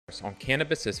On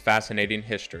cannabis's fascinating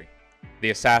history.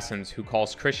 The assassins who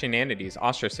caused Christianity's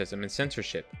ostracism and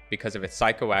censorship because of its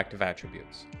psychoactive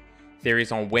attributes.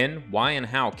 Theories on when, why, and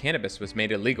how cannabis was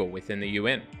made illegal within the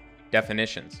UN.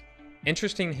 Definitions.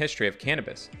 Interesting history of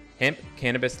cannabis, hemp,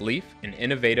 cannabis leaf, and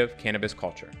innovative cannabis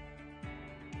culture.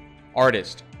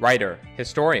 Artist, writer,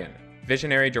 historian,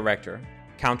 visionary director,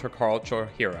 counterculture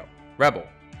hero, rebel.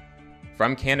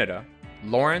 From Canada,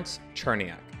 Laurence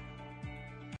Cherniak.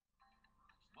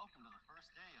 Welcome to the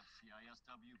first day of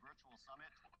CISW Virtual Summit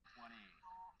 2020.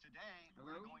 Today,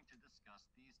 we're going to discuss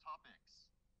these topics: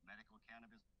 medical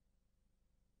cannabis,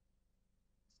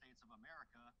 states of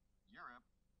America, Europe,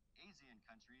 Asian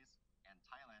countries, and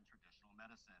Thailand traditional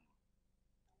medicine.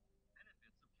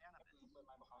 Benefits of cannabis.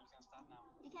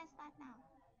 You can start now.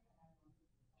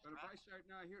 But if I start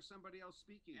now, I hear somebody else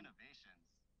speaking. Innovations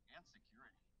and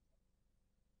security.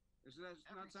 Is that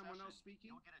not someone else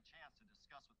speaking? You'll get a chance to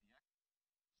discuss with the expert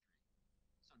industry.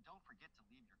 So don't forget to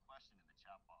leave your question in the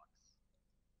chat box.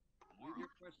 Leave your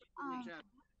question in the chat.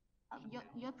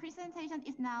 Your presentation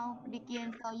is now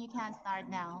begin, so you can start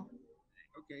now.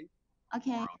 Okay.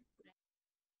 Okay.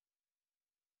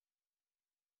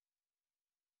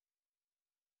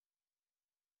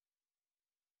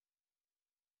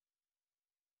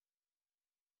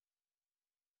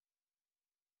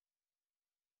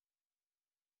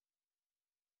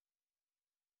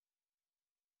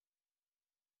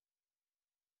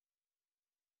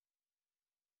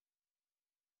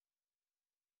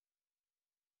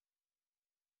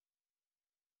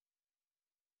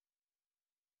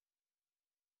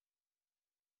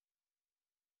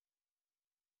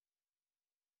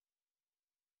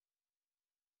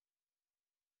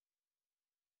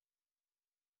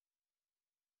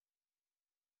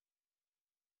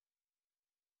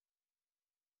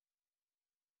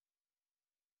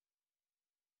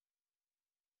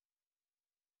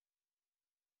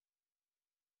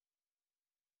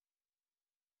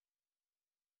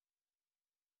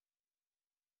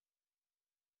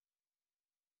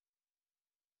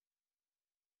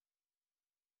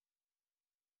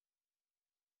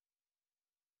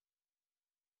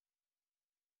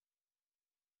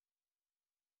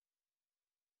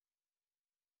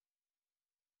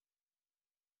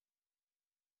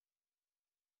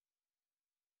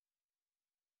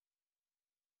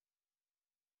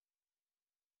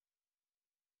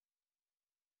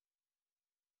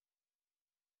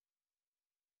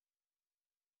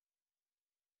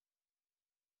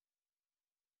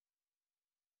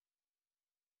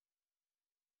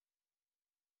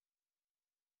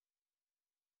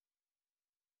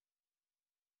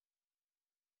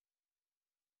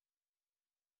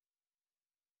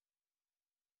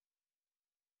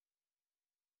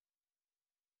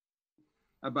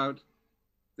 About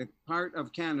the part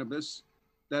of cannabis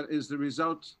that is the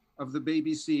result of the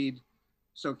baby seed.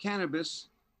 So cannabis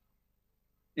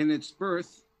in its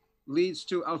birth leads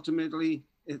to ultimately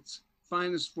its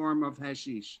finest form of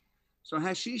hashish. So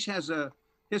hashish has a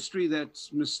history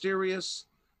that's mysterious,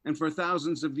 and for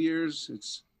thousands of years,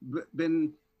 it's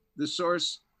been the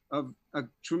source of a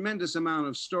tremendous amount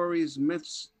of stories,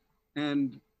 myths,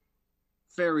 and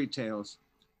fairy tales.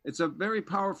 It's a very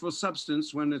powerful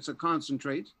substance when it's a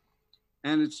concentrate,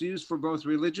 and it's used for both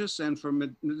religious and for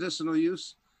medicinal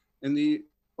use in the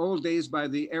old days by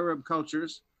the Arab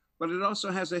cultures, but it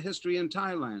also has a history in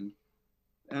Thailand.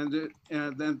 And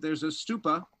then there's a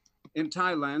stupa in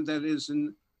Thailand that is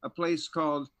in a place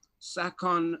called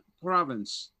Sakon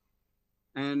province.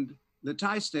 And the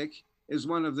Thai stick is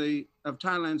one of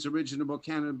Thailand's original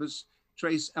cannabis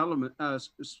trace element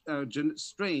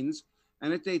strains,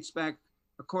 and it dates back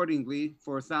accordingly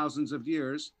for thousands of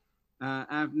years.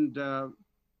 The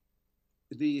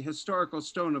historical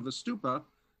stone of a stupa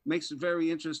makes it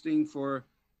very interesting for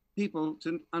people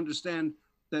to understand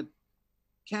that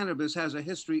cannabis has a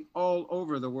history all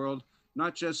over the world,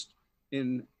 not just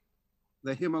in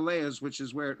the Himalayas, which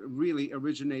is where it really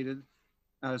originated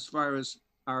as far as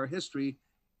our history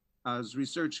as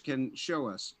research can show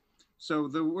us. So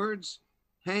the words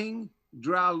hang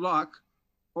dra lok,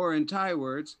 or in Thai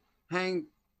words, hang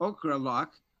okra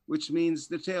lok, which means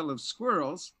the tale of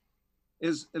squirrels,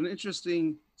 is an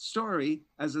interesting story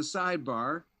as a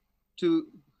sidebar to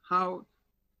how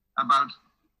about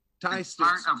Thai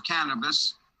part of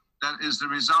cannabis that is the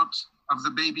result of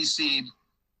the baby seed.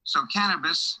 So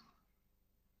cannabis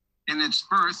in its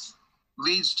birth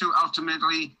leads to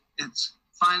ultimately its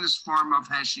finest form of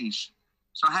hashish.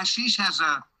 So hashish has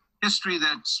a history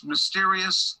that's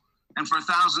mysterious, and for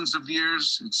thousands of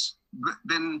years, it's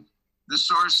been the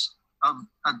source of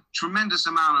a tremendous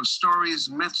amount of stories,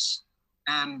 myths,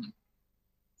 and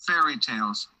fairy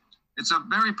tales. It's a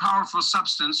very powerful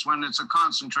substance when it's a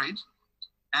concentrate,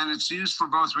 and it's used for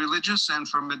both religious and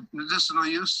for medicinal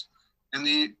use in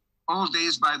the old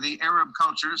days by the Arab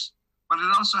cultures, but it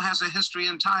also has a history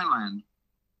in Thailand.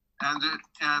 And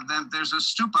then there's a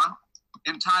stupa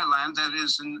in Thailand that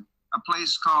is in a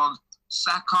place called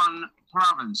Sakon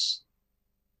province.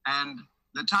 And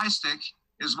the Thai stick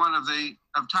is one of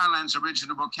Thailand's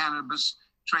original cannabis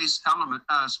trace element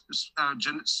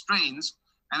strains,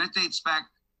 and it dates back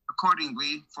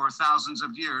accordingly for thousands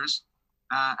of years.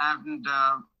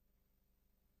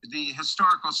 The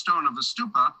historical stone of the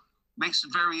stupa makes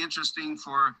it very interesting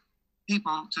for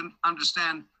people to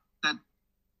understand that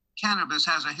cannabis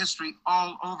has a history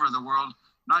all over the world,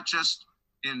 not just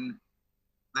in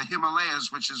the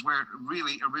Himalayas, which is where it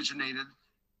really originated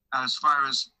as far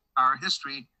as our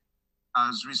history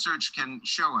as research can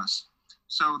show us.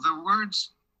 So the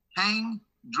words hang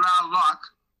dra lok,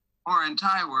 or in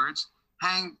Thai words,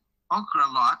 hang okra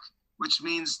lok, which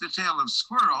means the tail of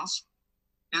squirrels,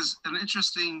 is an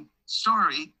interesting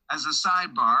story as a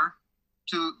sidebar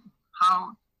to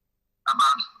how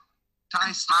about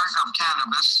Thai stock of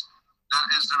cannabis that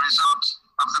is the result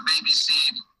of the baby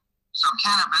seed. So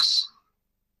cannabis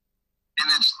in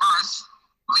its birth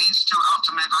leads to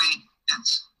ultimately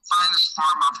its finest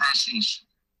form of hashish.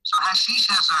 So hashish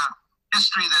has a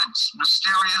history that's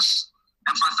mysterious,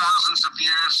 and for thousands of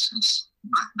years it's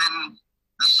been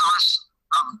the source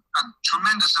of a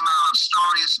tremendous amount of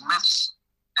stories, myths,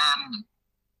 and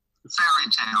fairy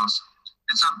tales.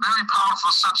 It's a very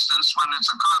powerful substance when it's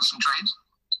a concentrate,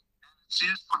 and it's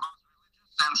used for both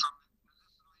religious and for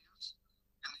medicinal use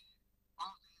in the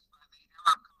old days by the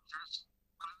Arab cultures,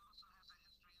 but it also has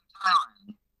a history in Thailand.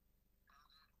 There's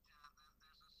a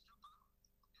stupa in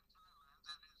Thailand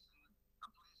that is in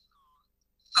a place called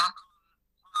Sakon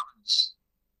province,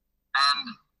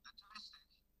 and the Thai stick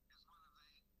is one of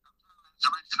Thailand's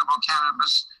original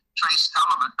cannabis trace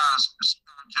element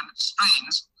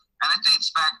strains, and it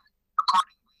dates back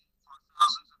accordingly for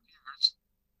thousands of years.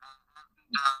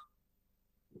 The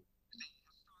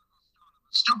historical stone of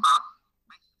the stupa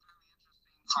makes it very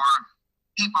interesting for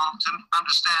people to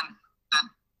understand that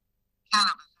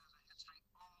cannabis has a history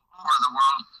all over the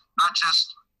world, not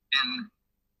just in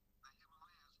the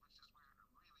Himalayas, which is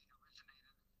where it really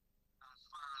originated as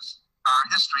far as our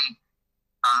history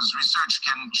as research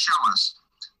can show us.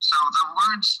 So the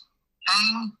words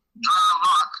hang dra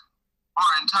lok, or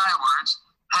in Thai words,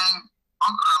 hang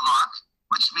okra lok,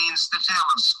 which means the tail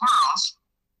of squirrels,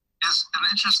 is an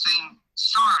interesting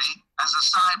story as a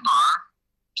sidebar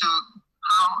to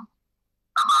how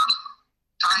about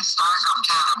Thai stock of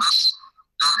cannabis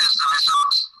that is the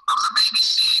result of the baby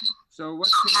seed. So what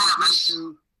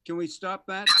can we stop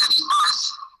that? In its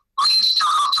birth leads to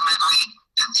ultimately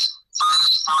its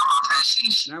finest form of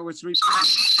hashish. Now it's repeated. So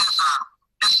hashish has a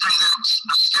history that's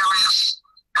mysterious,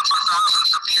 and for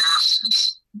thousands of years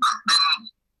it's been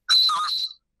the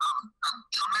source of a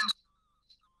tremendous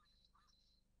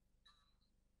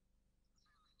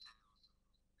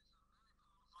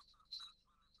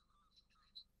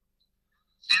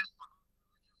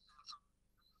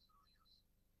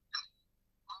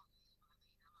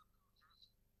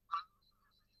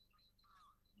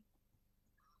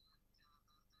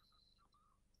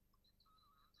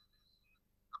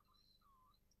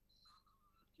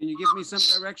Can you give me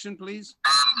some direction, please?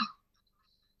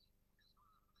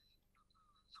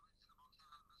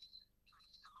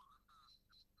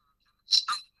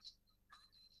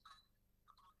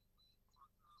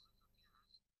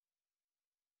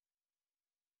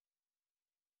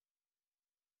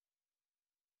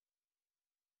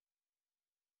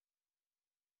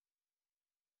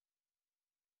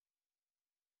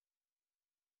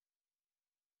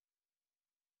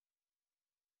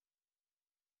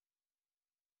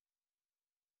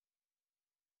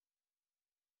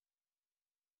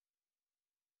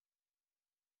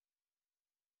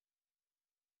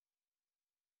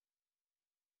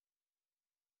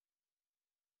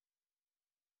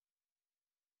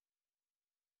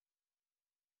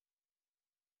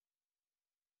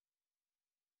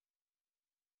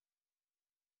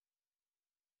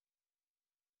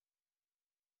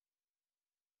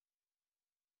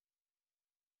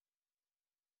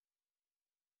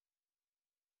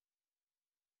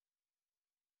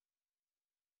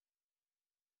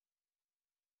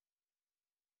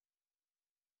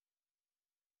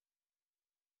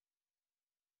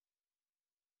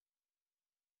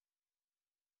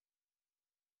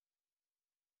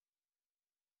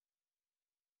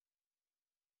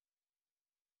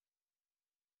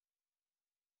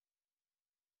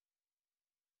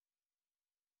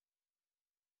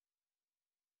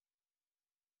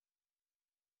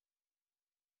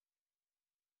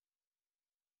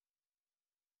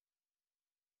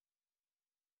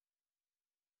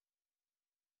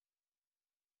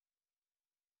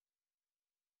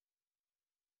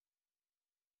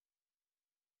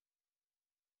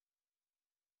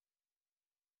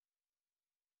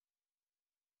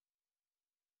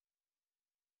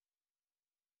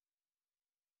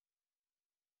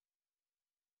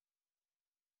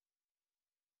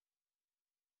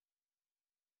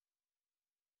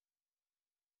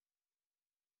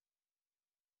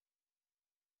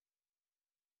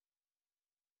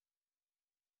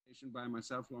 By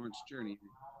myself, Laurence Cherniak.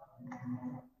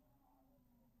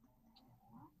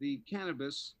 The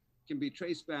cannabis can be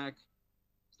traced back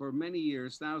for many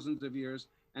years, thousands of years,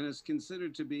 and is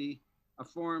considered to be a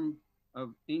form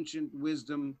of ancient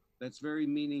wisdom that's very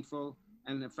meaningful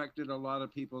and affected a lot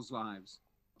of people's lives.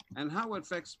 And how it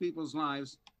affects people's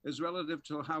lives is relative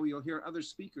to how you'll hear other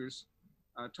speakers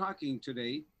talking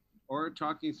today or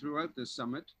talking throughout this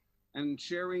summit and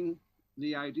sharing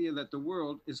the idea that the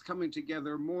world is coming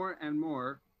together more and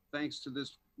more thanks to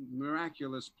this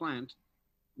miraculous plant,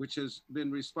 which has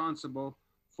been responsible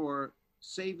for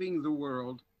saving the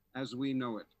world as we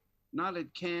know it. Not it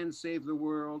can save the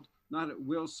world, not it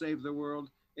will save the world.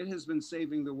 It has been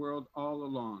saving the world all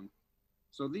along.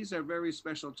 So these are very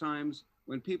special times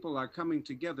when people are coming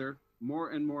together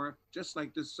more and more, just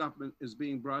like this summit is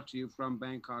being brought to you from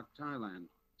Bangkok, Thailand.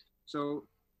 So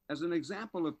as an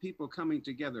example of people coming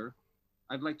together,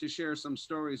 I'd like to share some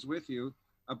stories with you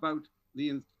about the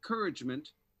encouragement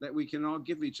that we can all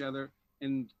give each other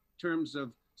in terms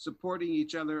of supporting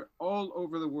each other all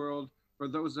over the world for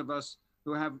those of us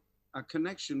who have a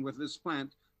connection with this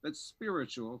plant that's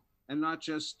spiritual and not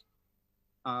just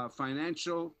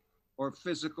financial or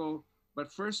physical.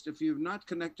 But first, if you've not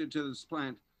connected to this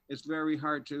plant, it's very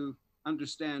hard to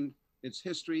understand its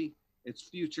history, its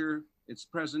future, its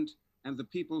present, and the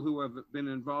people who have been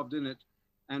involved in it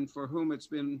and for whom it's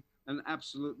been an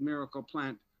absolute miracle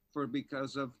plant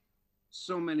because of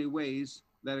so many ways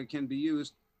that it can be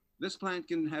used. This plant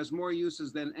has more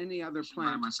uses than any other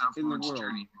plant in the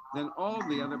world, than all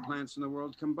the other plants in the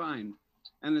world combined.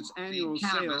 And its annual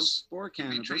sales for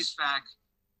cannabis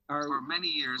are for many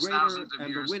years, greater,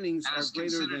 and the winnings are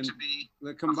greater than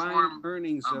the combined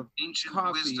earnings of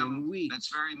coffee and wheat that's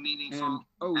very meaningful and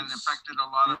oats and affected a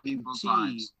lot of people's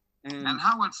lives. And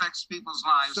how it affects people's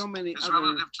lives so many is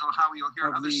relative to how you'll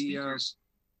hear other speakers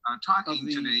talking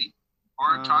today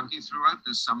or talking throughout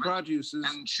this summit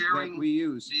and sharing we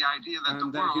use the idea that the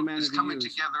world is coming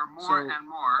together more and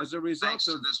more as a result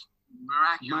of this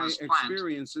miraculous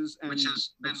experiences and which has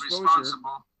been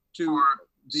responsible for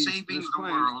saving the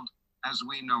world as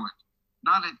we know it.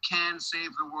 Not it can save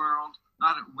the world,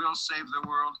 not it will save the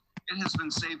world. It has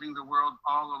been saving the world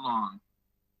all along.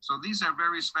 So these are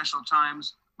very special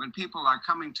times when people are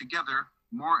coming together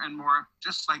more and more,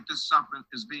 just like this summit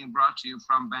is being brought to you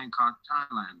from Bangkok,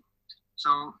 Thailand.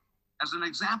 So as an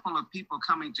example of people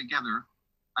coming together,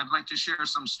 I'd like to share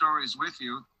some stories with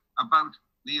you about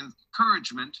the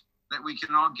encouragement that we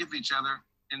can all give each other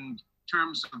in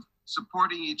terms of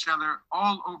supporting each other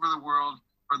all over the world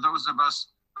for those of us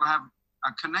who have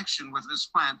a connection with this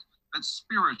plant that's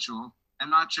spiritual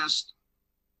and not just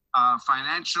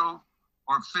financial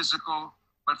or physical.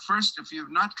 But first, if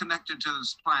you've not connected to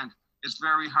this plant, it's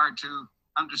very hard to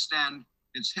understand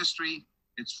its history,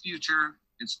 its future,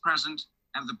 its present,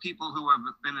 and the people who have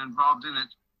been involved in it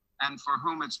and for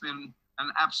whom it's been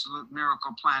an absolute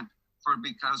miracle plant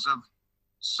because of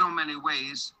so many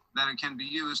ways that it can be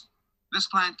used. This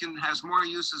plant has more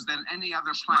uses than any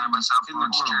other plant in the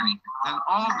world, than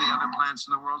all the other plants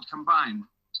in the world combined.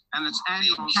 And its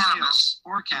annual sales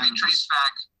for cannabis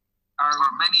are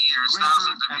for many years,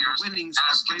 thousands of years, the winnings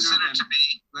and is considered to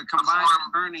be the combined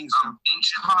earnings of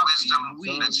ancient wisdom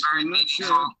that's very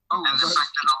meaningful and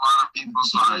affected a lot of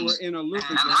people's lives. And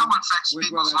how it affects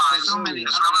people's lives so many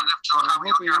is relative to how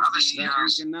we hear other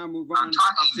speakers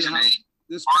talking today.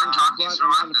 This plant brought a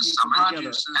lot of people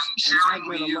together, and I've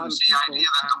met a lot of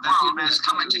people that is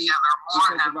coming together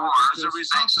more and more as a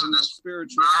result of this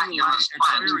spiritual miraculous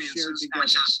experiences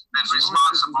which has been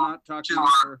responsible to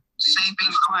our saving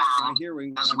the world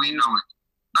as we know it.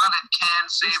 Not it can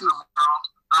save the world,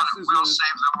 not it will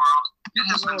save the world. It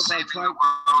has been saving the world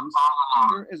all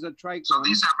along. So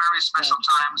these are very special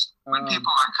times when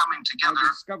people are coming together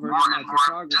more and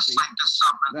more, just like this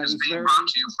summit is being brought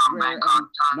to you from Bangkok,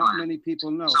 Thailand. Not many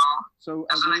people know. So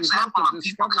as an example of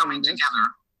people coming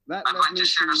together, I'd like to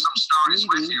share some stories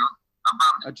with you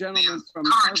about a gentleman from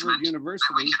Harvard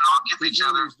University. We can all give each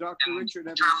other in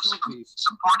terms of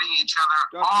supporting each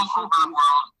other all over the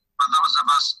world for those of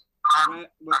us who have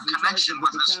a connection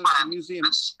with this plant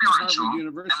that's spiritual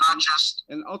and not just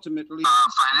ultimately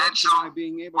financial or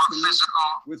physical.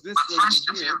 But first,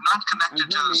 if you're not connected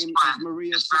to this plant,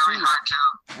 it's very hard to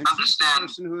understand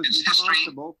its history,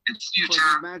 its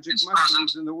future, its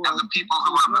present, and the people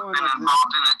who have been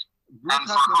involved in it. And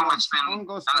for whom it's been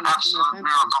an absolute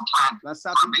miracle plant because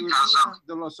of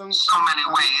so many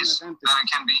ways that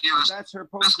it can be used. This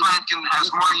plant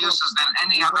has more uses than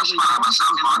any other plant all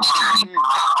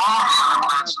the other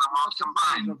plants in the world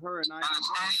combined. And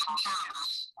its annual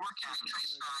cannabis or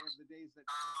cannabis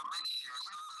many years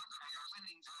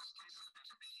winnings is considered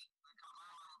to be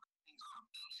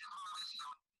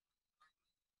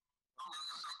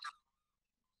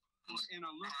In a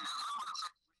loop.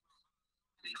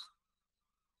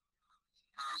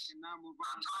 I can now move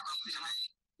on to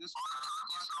this one.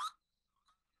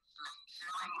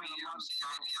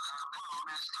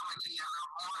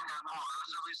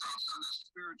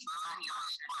 Spiritual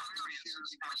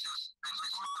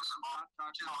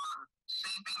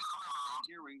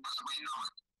hearing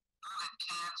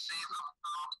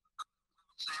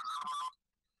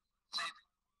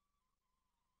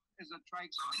is a trite.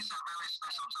 These are very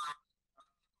special times.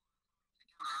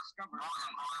 Discovered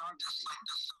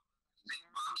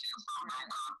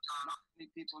many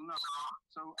people know.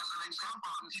 So as an example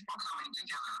of people coming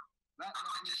together, that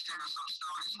let me share some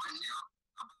stories with you.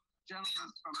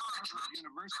 Gentleman from Harvard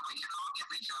University,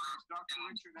 Dr.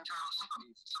 Richard F.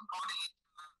 supporting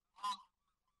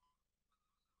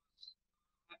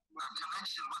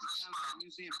connection with the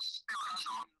museum,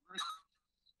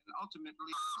 and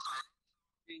ultimately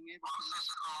being able to,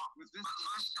 with this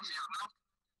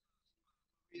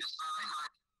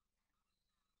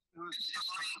who is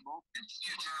responsible for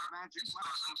magic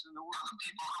lessons in the world.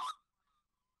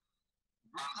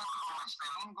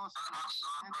 Hongos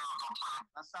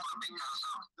las actitudes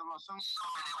de los hongos.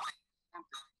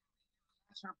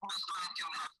 That's her post.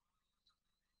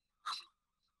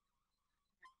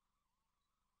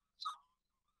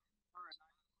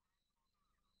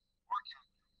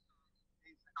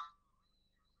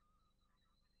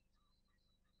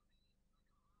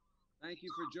 Thank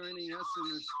you for joining us in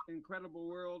this incredible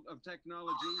world of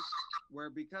technology, where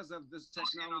because of this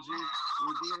technology,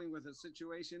 we're dealing with a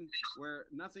situation where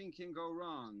nothing can go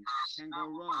wrong, can go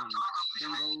wrong,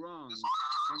 can go wrong,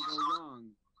 can go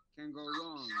wrong, can go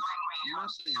wrong.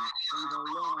 Nothing can go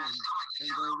wrong, can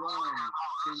go wrong,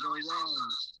 can go wrong,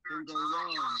 can go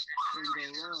wrong, can go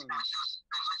wrong.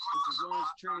 This is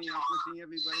Laurence Cherniak wishing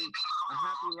everybody a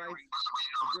happy life,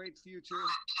 a great future,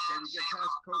 that we get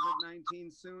past COVID-19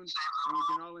 soon, and we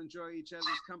can all enjoy each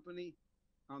other's company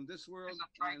on this world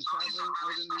and traveling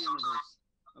out in the universe.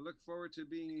 I look forward to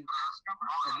being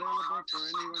available for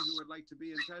anyone who would like to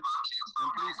be in touch, and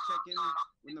please check in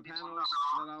with the panel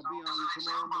that I'll be on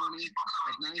tomorrow morning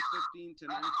at 9:15 to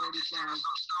 9:45.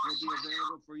 Will be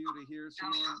available for you to hear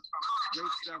some more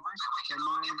great stuff from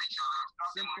my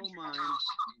simple mind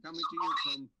coming to you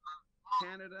from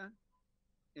Canada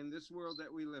in this world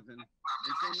that we live in.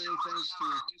 And so many thanks to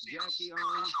Jackie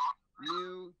on,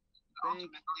 Mew, Bank,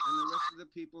 and the rest of the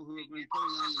people who have been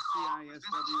putting on the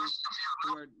CISW,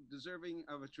 who are deserving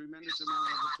of a tremendous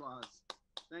amount of applause.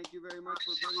 Thank you very much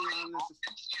for putting on this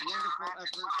wonderful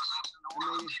effort, and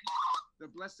may the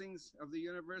blessings of the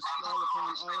universe fall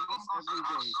upon all of us every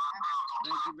day.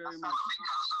 Thank you very much.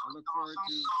 I look forward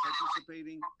to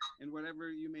participating in whatever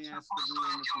you may ask of me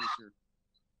in the future.